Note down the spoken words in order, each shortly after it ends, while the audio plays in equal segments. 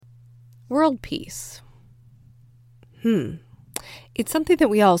World peace. It's something that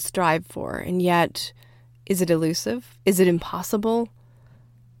we all strive for, and yet, is it elusive? Is it impossible?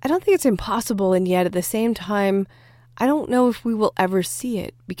 I don't think it's impossible, and yet at the same time, I don't know if we will ever see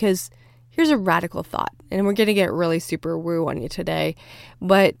it, because here's a radical thought, and we're going to get really super woo on you today,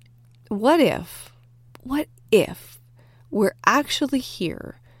 but what if we're actually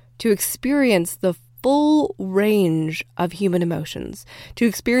here to experience the full range of human emotions, to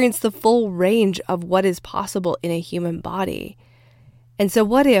experience the full range of what is possible in a human body? And so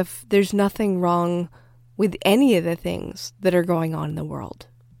what if there's nothing wrong with any of the things that are going on in the world?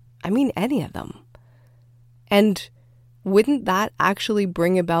 I mean, any of them. And wouldn't that actually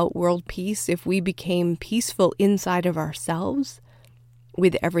bring about world peace if we became peaceful inside of ourselves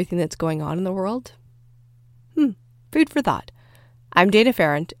with everything that's going on in the world? Food for thought. I'm Dana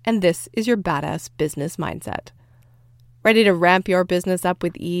Ferrant, and this is your Badass Business Mindset. Ready to ramp your business up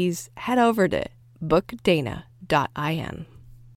with ease? Head over to bookdana.in.